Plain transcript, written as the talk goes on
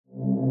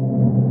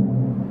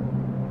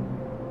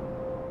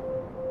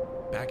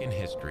back in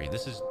history,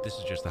 this is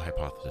just a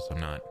hypothesis.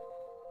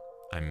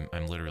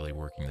 I'm literally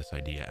working this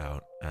idea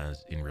out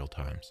as in real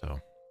time. So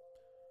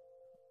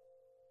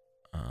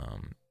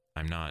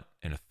I'm not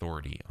an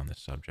authority on this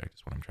subject,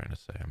 is what I'm trying to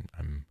say.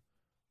 I'm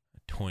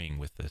toying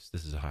with this.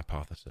 This is a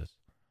hypothesis.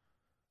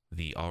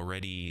 The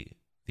already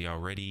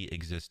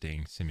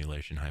existing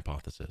simulation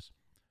hypothesis.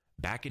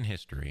 Back in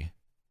history,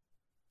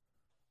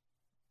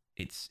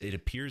 it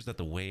appears that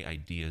the way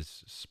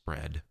ideas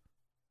spread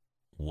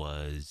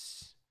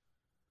was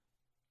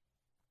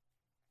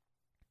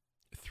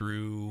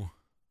through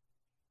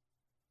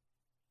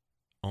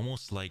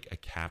almost like a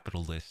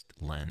capitalist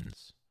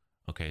lens.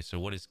 Okay, so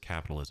what is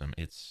capitalism?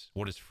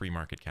 What is free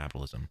market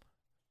capitalism?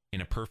 In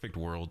a perfect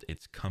world,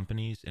 it's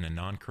companies. In a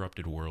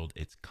non-corrupted world,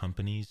 it's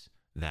companies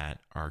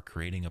that are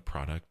creating a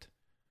product,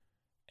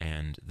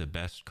 and the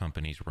best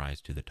companies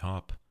rise to the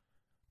top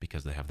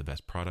because they have the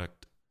best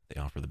product, they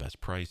offer the best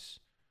price,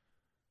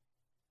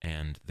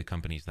 and the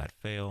companies that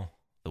fail,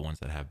 the ones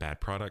that have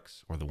bad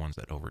products or the ones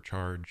that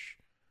overcharge,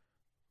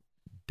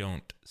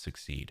 don't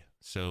succeed.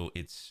 So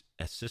it's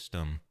a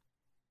system.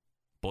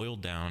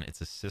 Boiled down,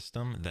 it's a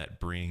system that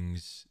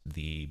brings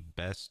the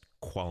best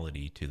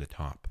quality to the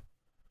top.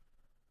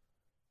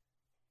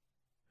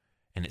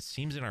 And it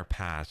seems in our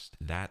past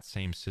that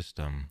same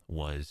system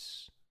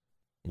was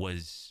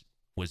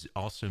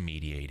also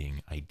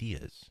mediating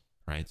ideas,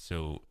 right?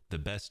 So the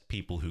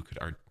people who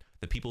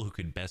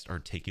could best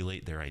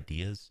articulate their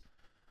ideas.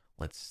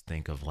 Let's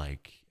think of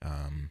like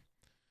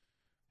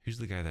who's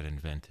the guy that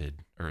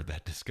invented or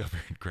that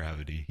discovered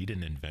gravity? He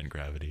didn't invent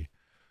gravity.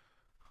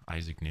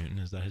 Isaac Newton,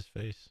 is that his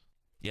face?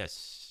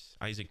 Yes,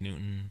 Isaac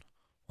Newton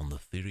on the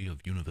theory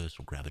of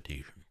universal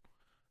gravitation,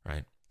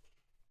 right?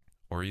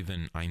 Or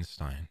even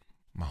Einstein,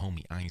 my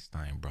homie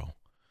Einstein, bro.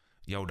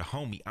 Yo, the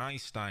homie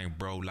Einstein,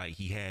 bro, like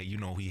he had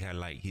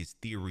like his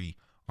theory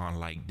on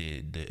like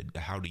the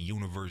how the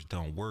universe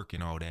don't work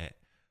and all that.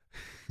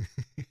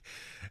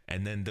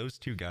 And then those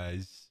two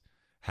guys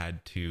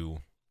had to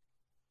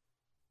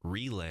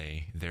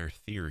relay their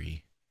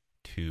theory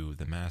to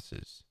the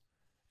masses.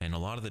 And a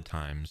lot of the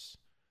times,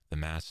 the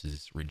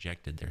masses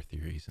rejected their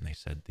theories and they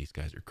said these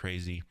guys are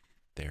crazy.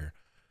 They're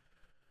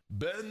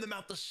burn them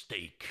at the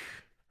stake,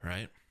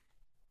 right?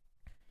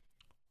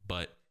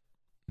 But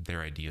their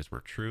ideas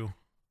were true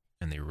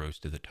and they rose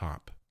to the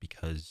top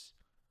because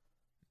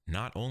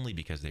not only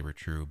because they were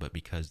true, but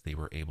because they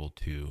were able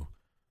to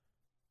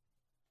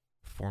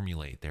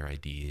formulate their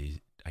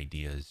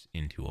ideas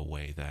into a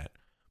way that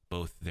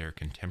both their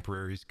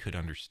contemporaries could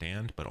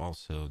understand, but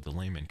also the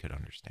layman could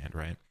understand,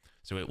 right?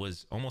 So it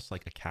was almost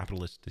like a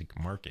capitalistic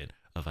market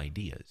of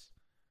ideas.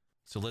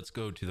 So let's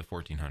go to the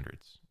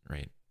 1400s,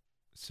 right?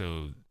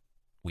 So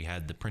we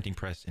had the printing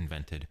press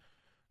invented,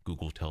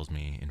 Google tells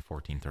me, in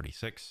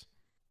 1436.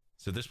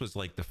 So this was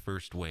like the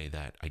first way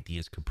that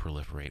ideas could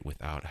proliferate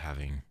without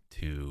having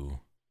to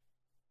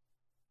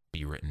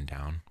be written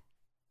down.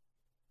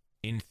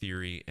 In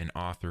theory, an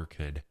author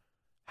could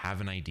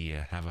have an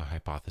idea, have a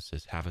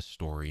hypothesis, have a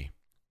story,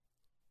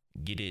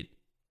 get it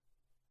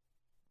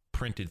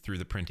printed through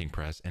the printing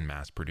press and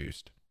mass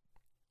produced.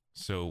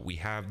 So we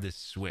have this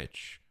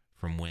switch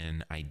from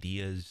when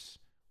ideas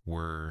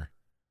were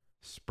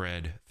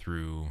spread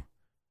through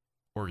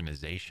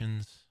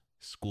organizations,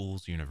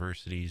 schools,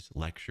 universities,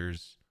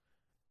 lectures,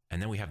 and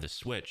then we have the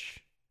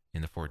switch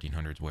in the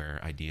 1400s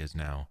where ideas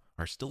now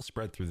are still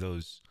spread through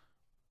those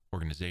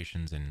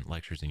organizations and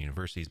lectures and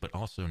universities, but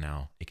also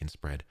now it can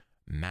spread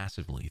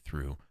massively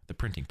through the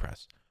printing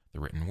press, the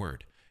written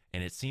word.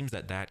 And it seems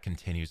that that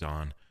continues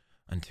on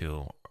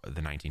until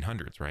the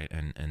 1900s, right?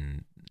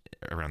 And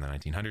around the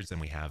 1900s, then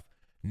we have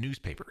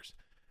newspapers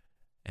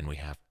and we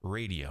have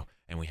radio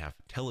and we have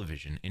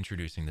television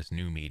introducing this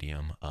new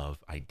medium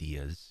of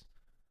ideas,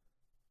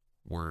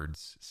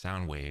 words,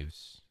 sound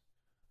waves,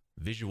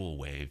 visual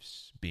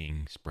waves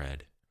being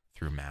spread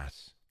through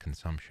mass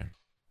consumption.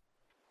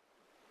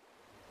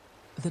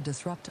 The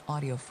Disrupt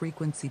Audio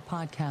Frequency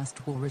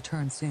podcast will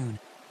return soon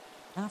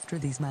after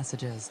these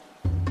messages.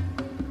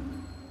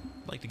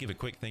 I'd like to give a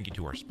quick thank you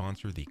to our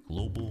sponsor, the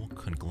Global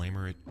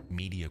Conglomerate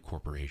Media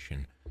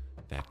Corporation,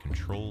 that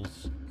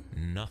controls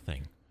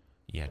nothing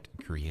yet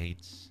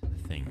creates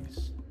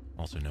things,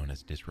 also known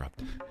as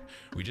Disrupt.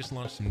 We just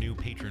launched some new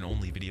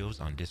patron-only videos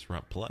on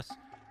Disrupt Plus,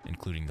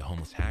 including The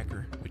Homeless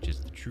Hacker, which is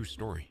the true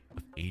story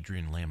of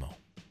Adrian Lamo.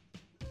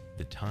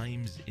 The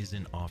Times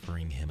isn't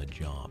offering him a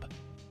job.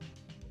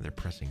 They're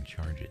pressing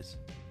charges.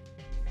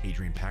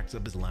 Adrian packs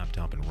up his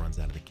laptop and runs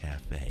out of the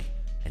cafe,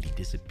 and he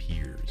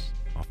disappears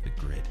off the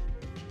grid.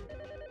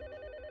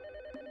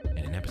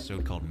 In an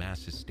episode called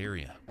Mass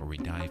Hysteria, where we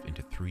dive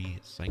into 3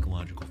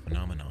 psychological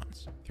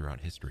phenomenons throughout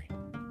history.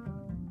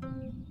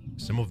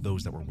 Some of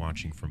those that were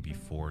watching from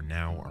before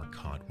now are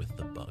caught with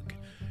the bug.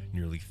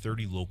 Nearly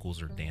 30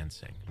 locals are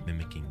dancing,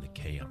 mimicking the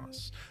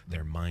chaos.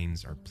 Their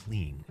minds are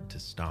pleading to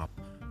stop,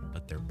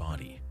 but their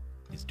body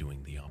is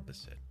doing the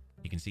opposite.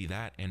 You can see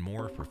that and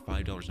more for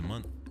 $5 a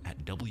month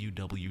at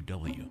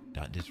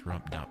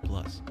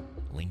www.disrupt.plus.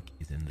 Link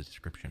is in the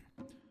description.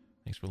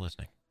 Thanks for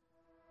listening.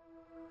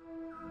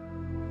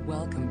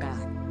 Welcome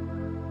back.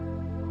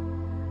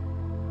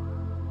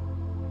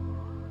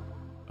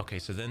 Okay,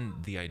 so then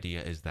the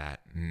idea is that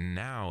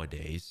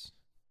nowadays,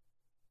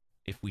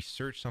 if we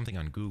search something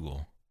on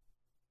Google,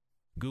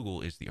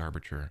 Google is the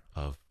arbiter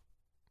of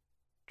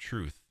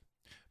truth,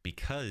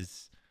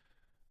 because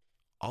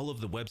all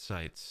of the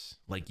websites,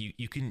 like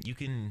you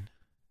can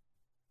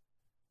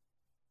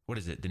what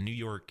is it? The New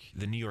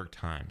York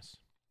Times.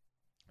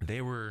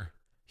 They were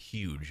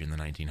huge in the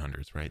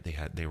 1900s, right?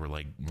 They were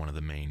like one of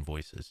the main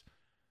voices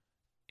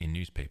in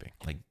newspaping.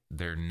 Like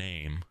their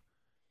name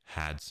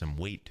had some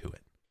weight to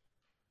it.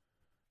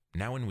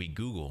 Now when we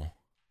Google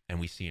and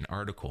we see an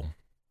article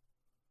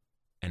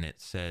and it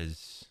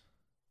says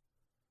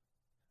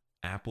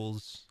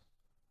apples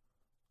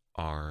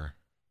are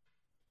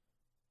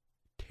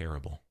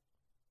terrible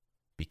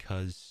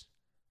because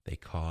they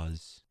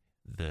cause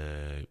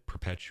the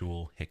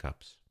perpetual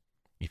hiccups.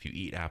 If you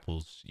eat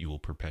apples, you will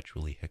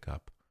perpetually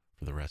hiccup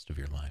for the rest of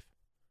your life.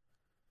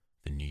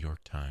 The New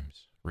York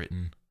Times,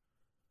 written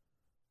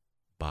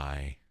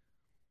by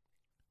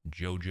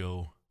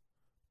Jojo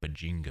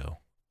Bajingo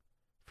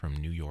from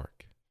New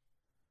York,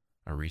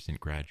 a recent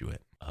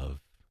graduate of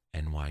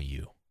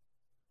NYU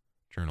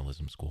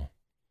journalism school.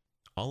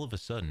 All of a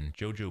sudden,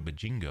 Jojo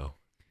Bajingo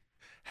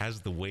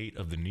has the weight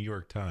of the New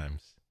York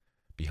Times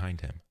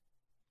behind him.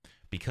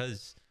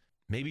 Because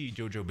maybe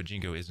Jojo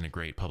Bajingo isn't a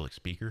great public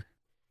speaker,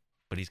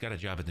 but he's got a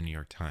job at the New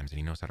York Times and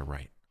he knows how to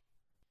write.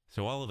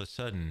 So all of a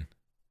sudden,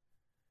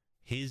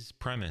 his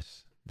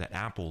premise that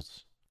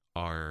apples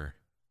are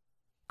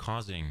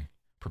causing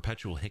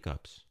perpetual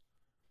hiccups,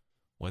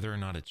 whether or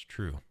not it's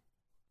true,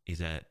 is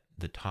at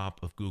the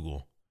top of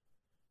Google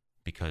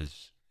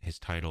because his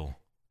title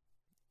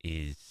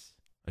is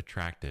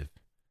attractive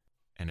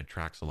and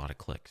attracts a lot of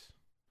clicks.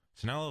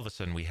 So now all of a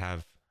sudden we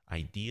have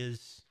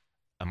ideas,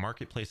 a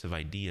marketplace of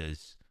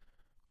ideas,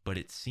 but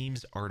it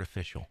seems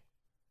artificial.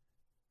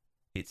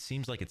 It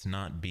seems like it's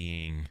not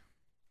being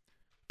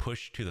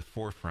pushed to the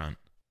forefront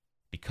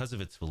because of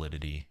its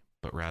validity,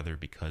 but rather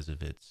because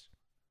of its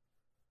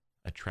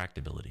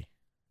attractability.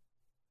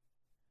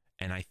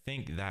 And I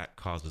think that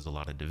causes a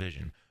lot of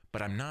division.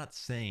 But I'm not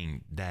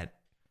saying that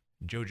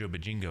Jojo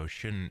Bajingo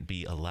shouldn't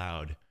be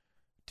allowed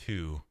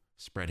to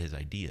spread his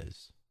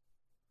ideas.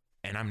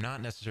 And I'm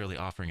not necessarily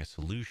offering a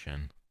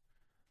solution.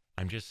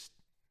 I'm just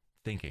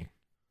thinking,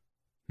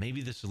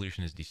 maybe the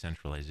solution is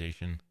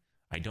decentralization.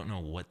 I don't know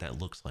what that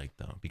looks like,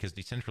 though, because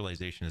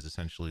decentralization is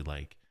essentially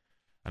like,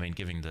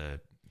 giving the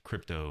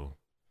crypto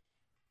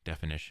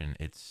definition,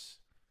 it's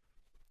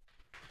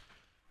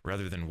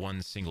rather than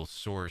one single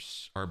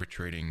source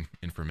arbitrating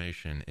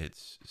information,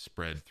 it's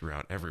spread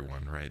throughout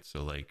everyone, right?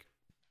 So like,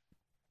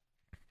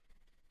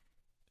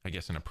 I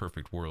guess in a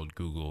perfect world,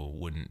 Google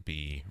wouldn't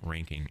be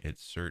ranking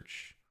its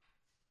search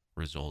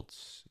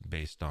results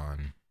based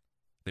on,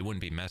 they wouldn't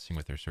be messing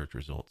with their search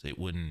results. It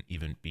wouldn't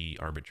even be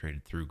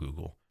arbitrated through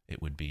Google.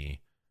 It would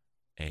be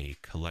a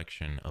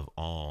collection of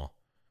all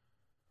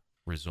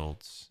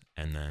results.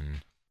 And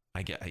then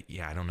I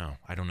don't know.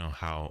 I don't know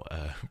how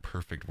a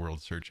perfect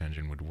world search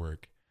engine would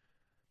work.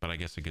 But I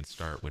guess a good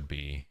start would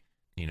be,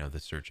 the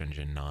search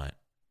engine not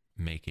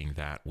making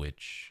that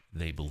which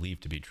they believe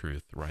to be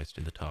truth rise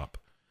to the top.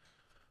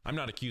 I'm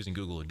not accusing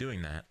Google of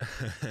doing that.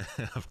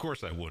 Of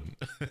course I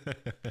wouldn't.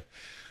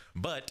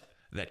 But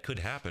that could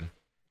happen.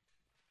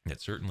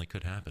 That certainly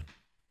could happen.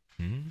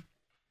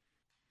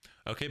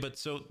 Okay, but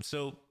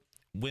so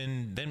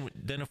when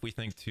then if we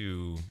think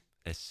to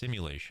a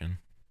simulation,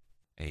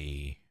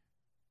 a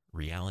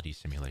reality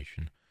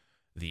simulation,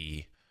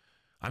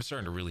 I'm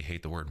starting to really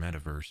hate the word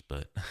metaverse,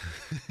 but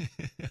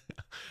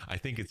I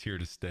think it's here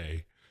to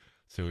stay.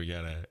 So we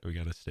gotta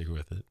stick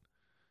with it.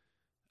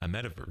 A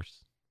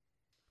metaverse.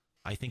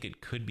 I think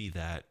it could be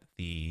that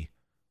the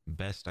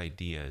best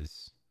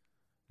ideas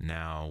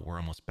now we're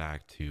almost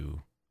back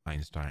to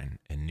Einstein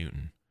and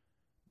Newton,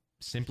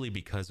 simply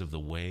because of the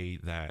way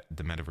that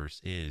the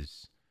metaverse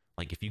is.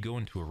 Like if you go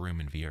into a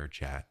room in VR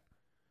chat,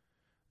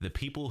 the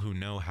people who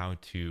know how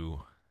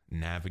to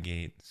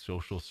navigate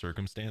social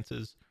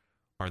circumstances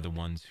are the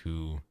ones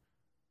who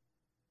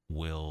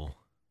will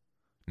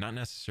not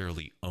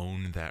necessarily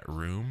own that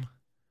room,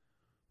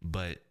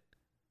 but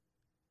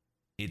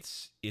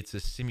it's a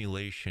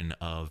simulation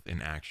of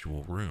an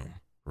actual room,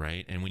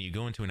 right? And when you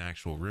go into an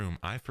actual room,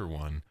 I, for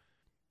one,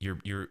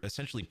 you're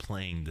essentially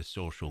playing the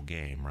social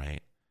game,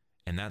 right?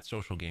 And that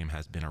social game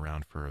has been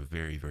around for a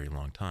very, very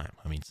long time.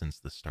 Since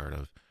the start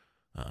of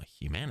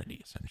humanity,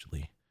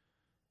 essentially.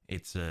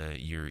 It's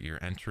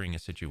you're entering a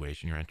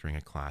situation, you're entering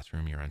a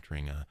classroom, you're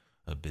entering a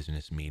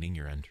business meeting,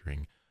 you're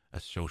entering a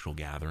social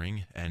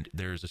gathering, and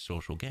there's a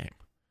social game.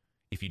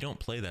 If you don't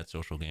play that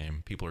social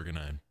game, people are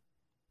gonna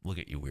look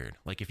at you weird.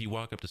 Like if you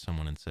walk up to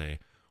someone and say,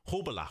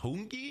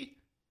 "Hobalahungi,"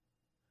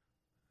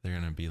 they're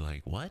gonna be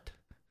like, "What?"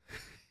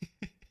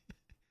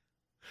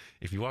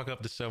 If you walk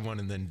up to someone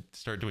and then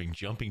start doing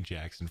jumping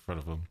jacks in front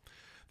of them,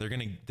 they're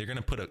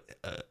gonna put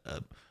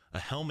a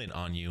helmet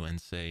on you and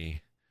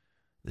say,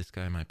 "This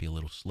guy might be a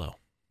little slow,"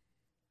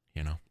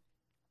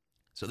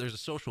 So there's a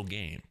social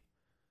game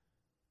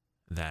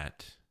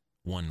that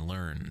one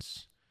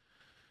learns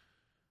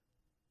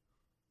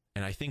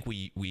And I think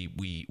we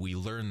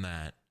learn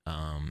that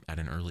at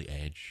an early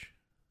age,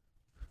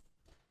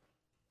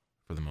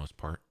 for the most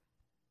part.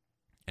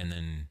 And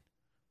then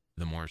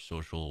the more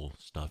social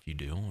stuff you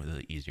do,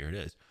 the easier it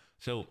is.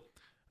 So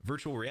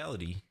virtual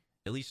reality,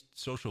 at least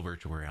social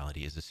virtual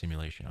reality, is a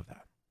simulation of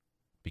that.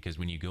 Because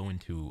when you go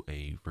into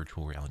a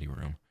virtual reality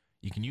room,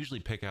 you can usually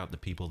pick out the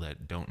people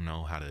that don't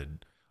know how to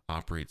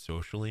operate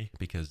socially,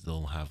 because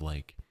they'll have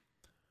like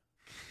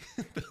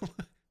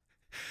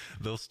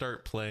they'll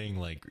start playing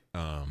like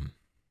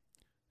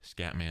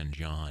Scatman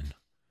John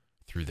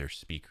through their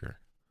speaker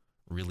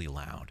really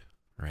loud,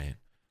 right?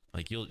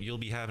 Like you'll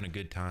be having a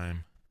good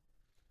time,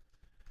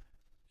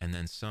 and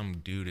then some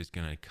dude is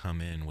gonna come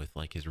in with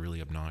like his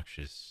really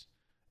obnoxious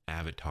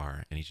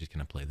avatar, and he's just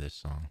gonna play this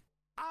song.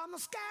 I'm a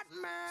scat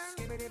man.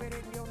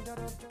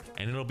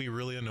 And it'll be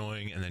really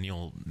annoying, and then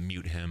you'll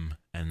mute him,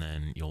 and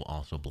then you'll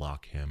also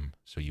block him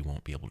so you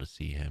won't be able to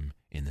see him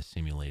in the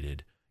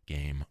simulated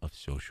game of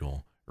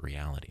social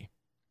reality.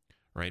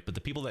 Right? But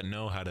the people that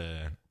know how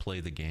to play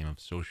the game of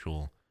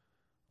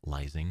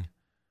socializing,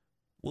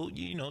 well,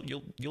 you know,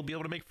 you'll be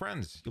able to make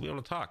friends. You'll be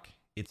able to talk.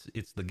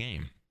 It's the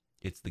game.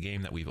 It's the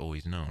game that we've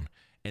always known.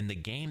 And the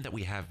game that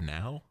we have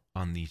now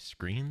on these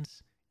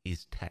screens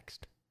is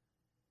text.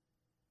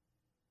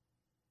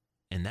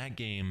 And that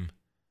game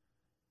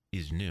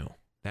is new.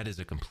 That is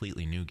a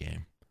completely new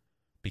game.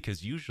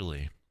 Because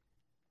usually,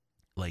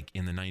 like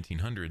in the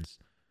 1900s,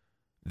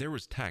 there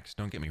was text,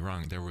 don't get me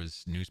wrong. There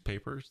was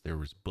newspapers, there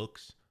was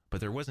books,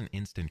 but there wasn't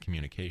instant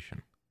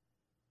communication.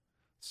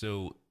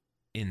 So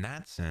in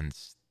that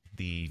sense,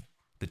 the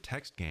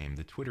text game,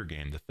 the Twitter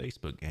game, the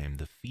Facebook game,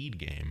 the feed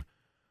game,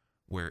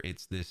 where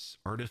it's this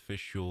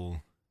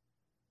artificial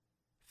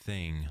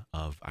thing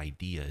of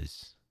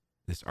ideas,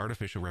 this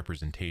artificial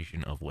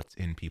representation of what's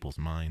in people's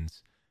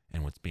minds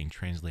and what's being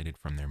translated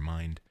from their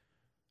mind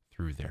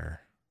through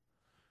their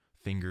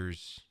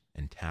fingers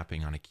and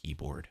tapping on a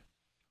keyboard,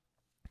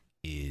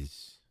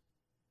 is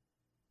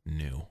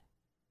new.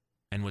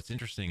 And what's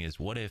interesting is,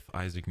 what if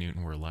Isaac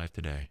Newton were alive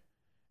today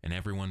and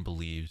everyone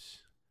believes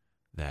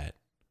that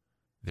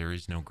there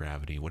is no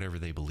gravity, whatever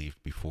they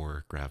believed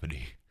before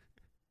gravity?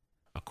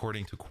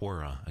 According to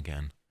Quora,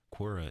 again,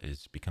 Quora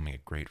is becoming a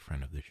great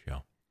friend of this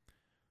show.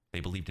 They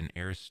believed in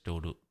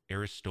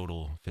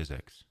Aristotle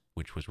physics,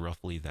 which was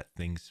roughly that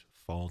things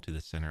fall to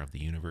the center of the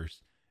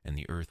universe and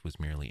the earth was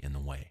merely in the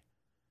way,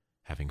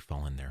 having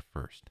fallen there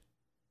first.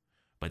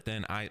 But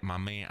then my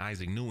man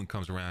Isaac Newton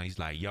comes around. He's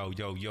like, yo,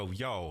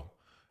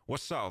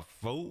 what's up,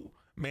 fool?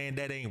 Man,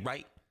 that ain't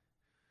right.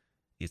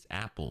 It's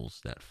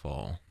apples that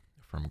fall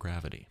from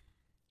gravity.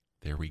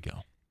 There we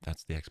go.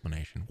 That's the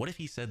explanation. What if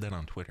he said that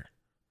on Twitter?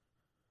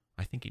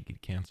 I think he'd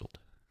get canceled.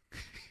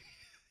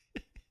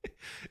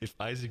 If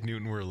Isaac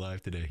Newton were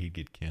alive today, he'd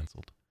get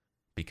canceled.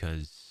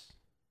 Because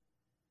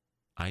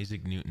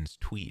Isaac Newton's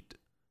tweet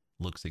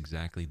looks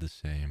exactly the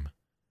same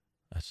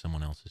as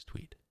someone else's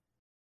tweet.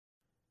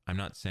 I'm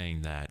not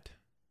saying that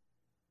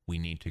we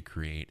need to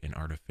create an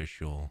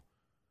artificial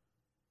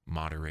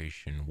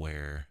moderation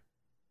where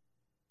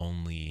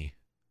only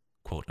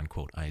quote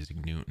unquote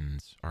Isaac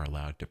Newtons are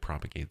allowed to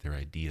propagate their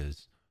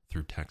ideas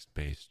through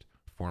text-based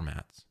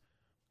formats.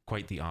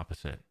 Quite the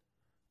opposite.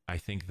 I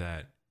think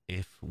that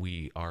if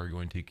we are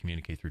going to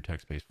communicate through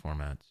text-based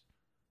formats,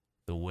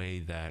 the way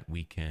that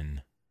we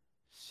can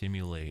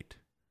simulate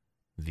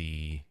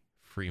the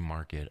free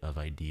market of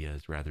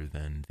ideas rather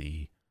than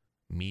the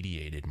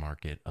mediated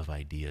market of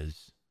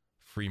ideas,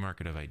 free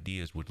market of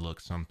ideas would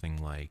look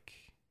something like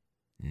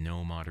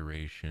no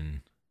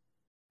moderation,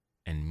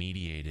 and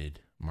mediated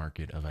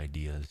market of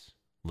ideas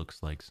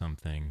looks like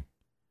something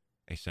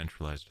a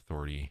centralized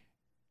authority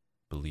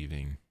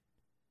believing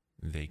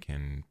they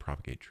can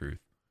propagate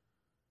truth.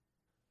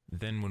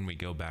 Then when we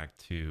go back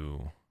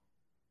to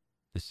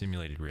the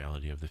simulated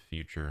reality of the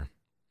future,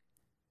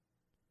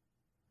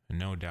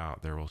 no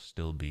doubt there will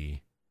still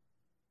be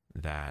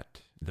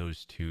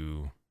those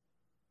two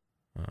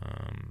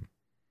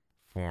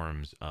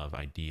forms of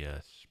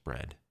idea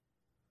spread.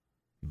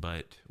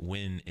 But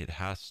when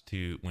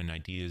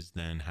ideas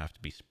then have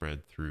to be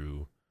spread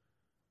through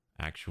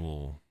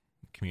actual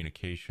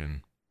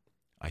communication,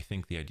 I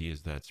think the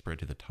ideas that spread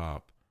to the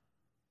top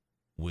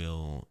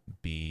will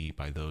be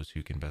by those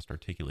who can best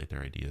articulate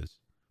their ideas.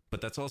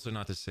 But that's also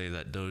not to say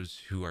that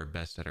those who are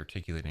best at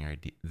articulating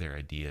their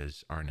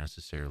ideas are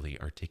necessarily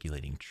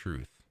articulating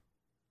truth.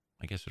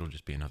 I guess it'll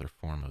just be another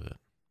form of it.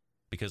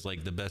 Because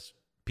like the best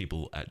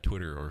people at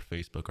Twitter or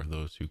Facebook are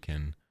those who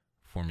can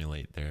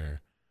formulate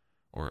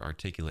or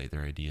articulate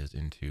their ideas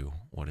into,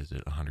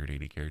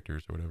 180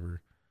 characters or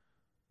whatever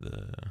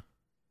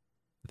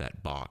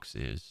that box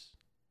is.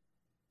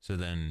 So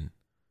then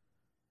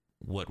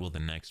what will the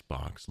next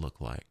box look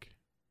like?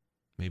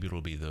 Maybe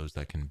it'll be those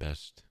that can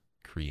best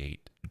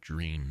create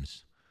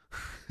dreams.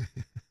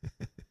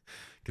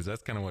 Because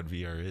that's kind of what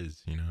VR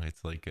is, you know.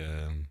 It's like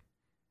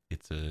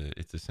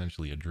it's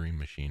essentially a dream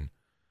machine.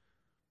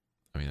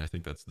 I mean, I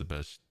think that's the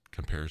best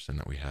comparison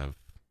that we have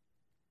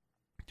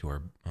to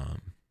our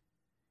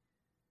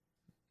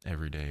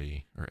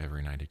everyday or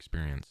every night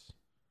experience.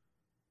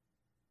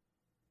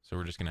 So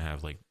we're just going to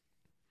have like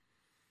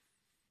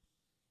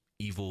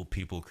evil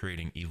people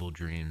creating evil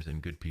dreams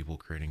and good people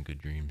creating good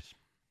dreams.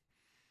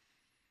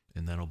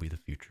 And that'll be the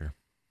future.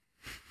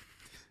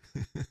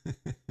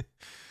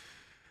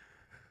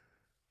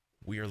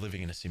 We are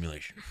living in a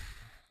simulation,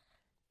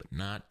 but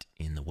not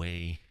in the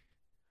way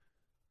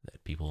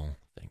that people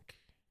think,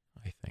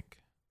 I think.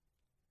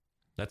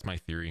 That's my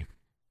theory.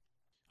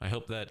 I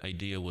hope that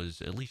idea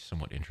was at least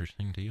somewhat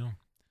interesting to you.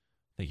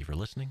 Thank you for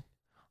listening.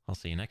 I'll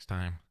see you next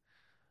time.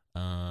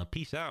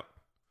 Peace out.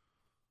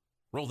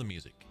 Roll the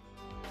music.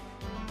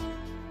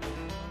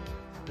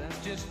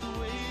 That's just the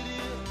way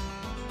it is.